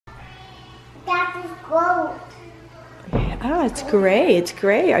That is gold. Oh, it's gray. It's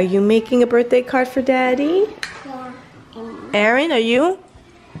gray. Are you making a birthday card for Daddy? Yeah. Aaron, are you?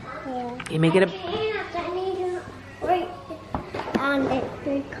 Yeah. You make it a... I need to write on the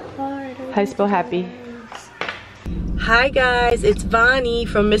big card. How you spell happy? Hi guys, it's Vonnie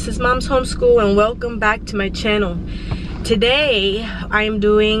from Mrs. Mom's Homeschool and welcome back to my channel. Today I am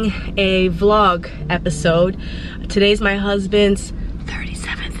doing a vlog episode. Today's my husband's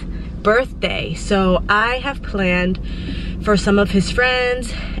 37th birthday, so I have planned for some of his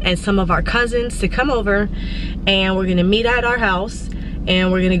friends and some of our cousins to come over, and we're gonna meet at our house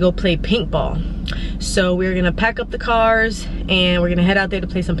and we're gonna go play paintball. So we're gonna pack up the cars and we're gonna head out there to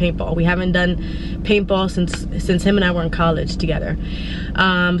play some paintball. We haven't done paintball since him and I were in college together.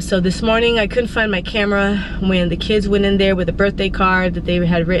 So this morning I couldn't find my camera when the kids went in there with a birthday card that they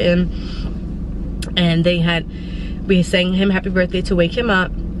had written, and we sang him happy birthday to wake him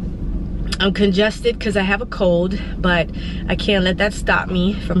up. I'm congested because I have a cold, but I can't let that stop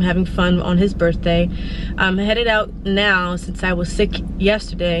me from having fun on his birthday. I'm headed out now since I was sick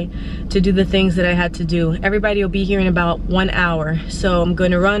yesterday to do the things that I had to do. Everybody will be here in about 1 hour. So I'm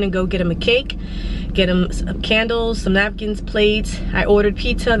going to run and go get him a cake, get him some candles, some napkins, plates. I ordered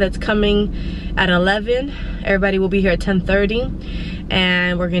pizza that's coming at 11. Everybody will be here at 10:30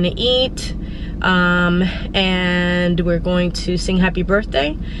 and we're gonna eat. And we're going to sing happy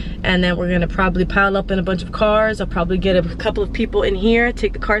birthday, and then we're gonna probably pile up in a bunch of cars. I'll probably get a couple of people in here,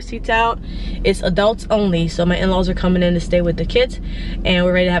 take the car seats out. It's adults only, so my in-laws are coming in to stay with the kids, and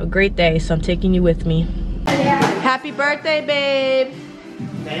we're ready to have a great day, so I'm taking you with me. Happy birthday, babe.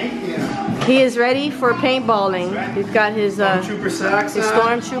 Thank you. He is ready for paintballing. He's got his Stormtrooper socks. his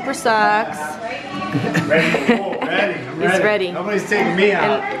stormtrooper socks. Ready. I'm ready. He's ready. Nobody's taking me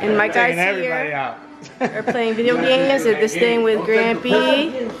out. And my guys taking everybody here out. are playing video games at this thing with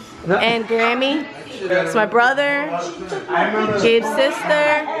Grampy and Grammy. It's my brother, Gabe's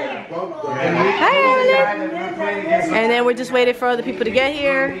sister. Hi, Evelyn. And then we're just waiting for other people to get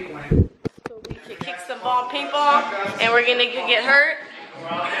here. So we can kick some ball, paintball, and we're gonna get hurt.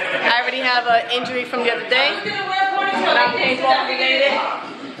 I already have an injury from the other day, but I'm paintball related.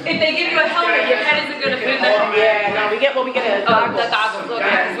 If they give you a helmet, your head isn't gonna fit in the helmet. Yeah, no, we get a goggles. The goggles,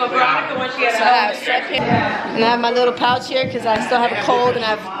 okay. So Veronica, when she had a helmet. And I have my little pouch here because I still have a cold, and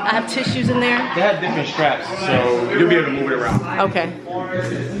I have tissues in there. They have different straps, so you'll be able to move it around. Okay.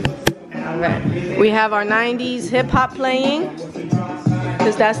 Alright. We have our 90s hip hop playing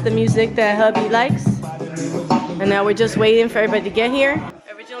because that's the music that hubby likes. And now we're just waiting for everybody to get here.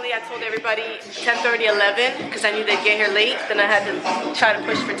 Originally I told everybody 10:30, 11 because I knew they'd get here late. Then I had to try to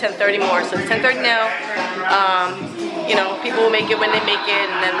push for 10:30 more. So it's 10:30 now. You know, people will make it when they make it,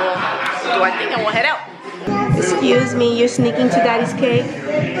 and then we'll do our thing and we'll head out. Excuse me, you're sneaking to Daddy's cake?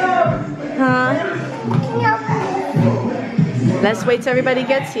 Huh? Let's wait till everybody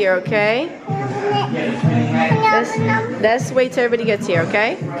gets here, okay? Let's wait till everybody gets here,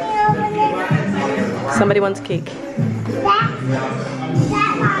 okay? Somebody wants cake.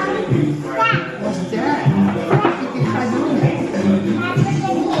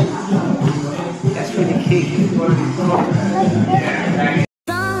 That's for the cake.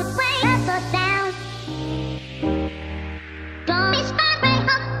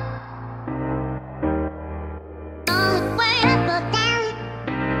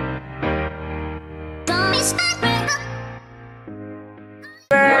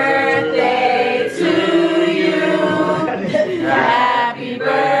 Birthday to you. Happy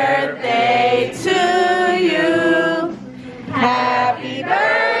birthday to you. Happy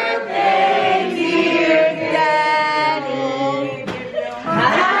birthday, dear Daddy.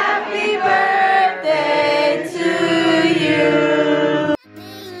 Happy birthday to you.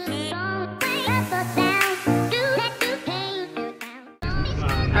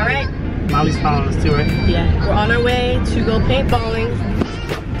 All right. Molly's following us too, right? Yeah, we're on our way to go paintballing.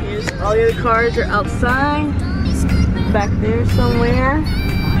 Here's all the other cars are outside, back there somewhere.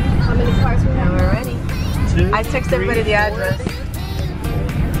 How many cars we have? We're ready. 2, I texted everybody the address.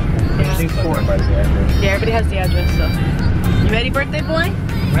 I think 4. Yeah, everybody has the address, so. You ready, birthday boy?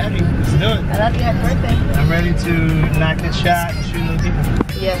 Ready? Let's do it. I love you, happy birthday. I'm ready to knock this shot and shoot other people.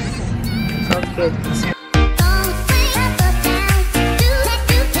 Yes, sounds good.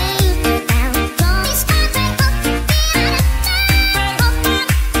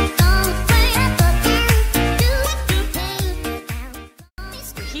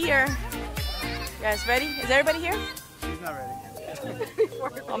 Here. You guys ready? Is everybody here? She's not ready.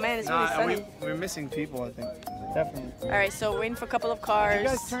 Oh man, it's really sunny. We're missing people, I think. Definitely. All right, so waiting for a couple of You cars.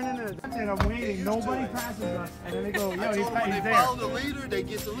 guys turn into the and I'm waiting. Nobody passes us, and then they go, yo, he's When they there. follow the leader, they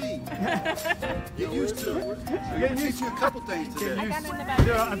get the lead. Get used to it. We're gonna teach you a couple things today.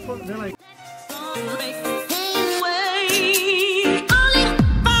 They're like.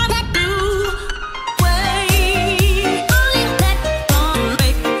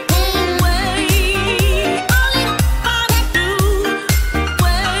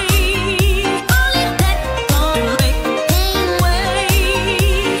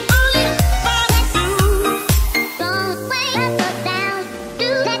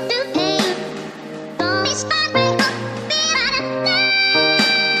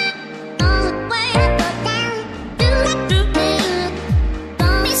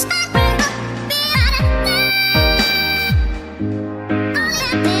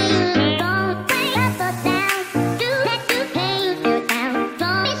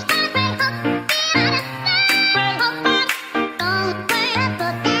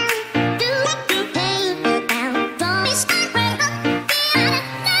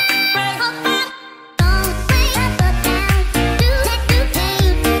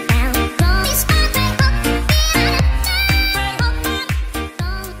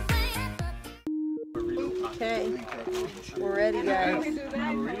 Okay, we're ready, guys.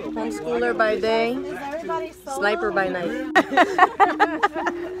 Homeschooler by day, sniper by night.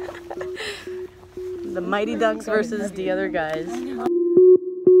 The Mighty Ducks versus the other guys.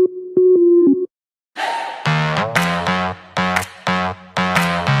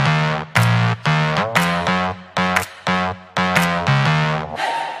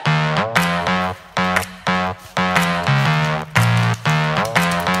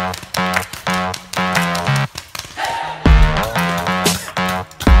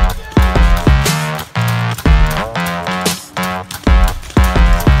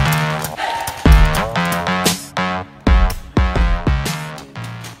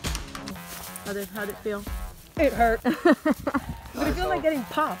 How'd it feel? It hurt. But it feels like getting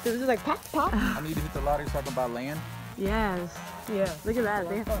popped. It was just like pop, pop. I need to hit the lottery so I can buy land. Yes. Yeah. Look at that.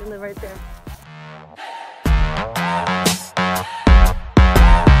 They live right there.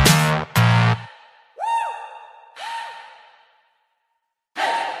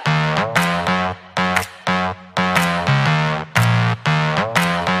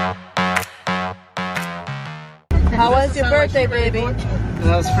 How was your birthday, baby?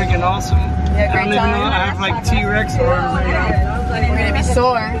 That was freaking awesome. Yeah, I great don't even know. time. I have like T-Rex arms right now. We're gonna be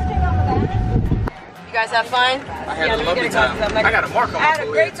sore. You guys have fun? I had a lovely time. I got a mark on my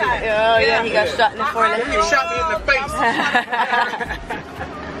forehead. Great time. Oh yeah, he got shot in the forehead. You shot me in the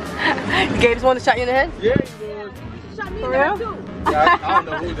face. Gabe's one that shot you in the head? Yeah, For real? yeah, I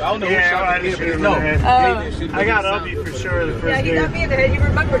don't know who shot me in the head, but no. I got Ubby for sure the first He day. got me in the head. He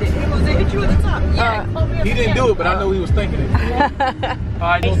remembered it. He was to hit you at the top. He didn't do it, but I know he was thinking it.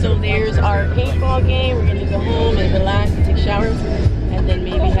 So there's our paintball game. We're gonna go home and relax and take showers, and then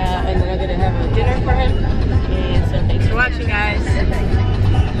maybe have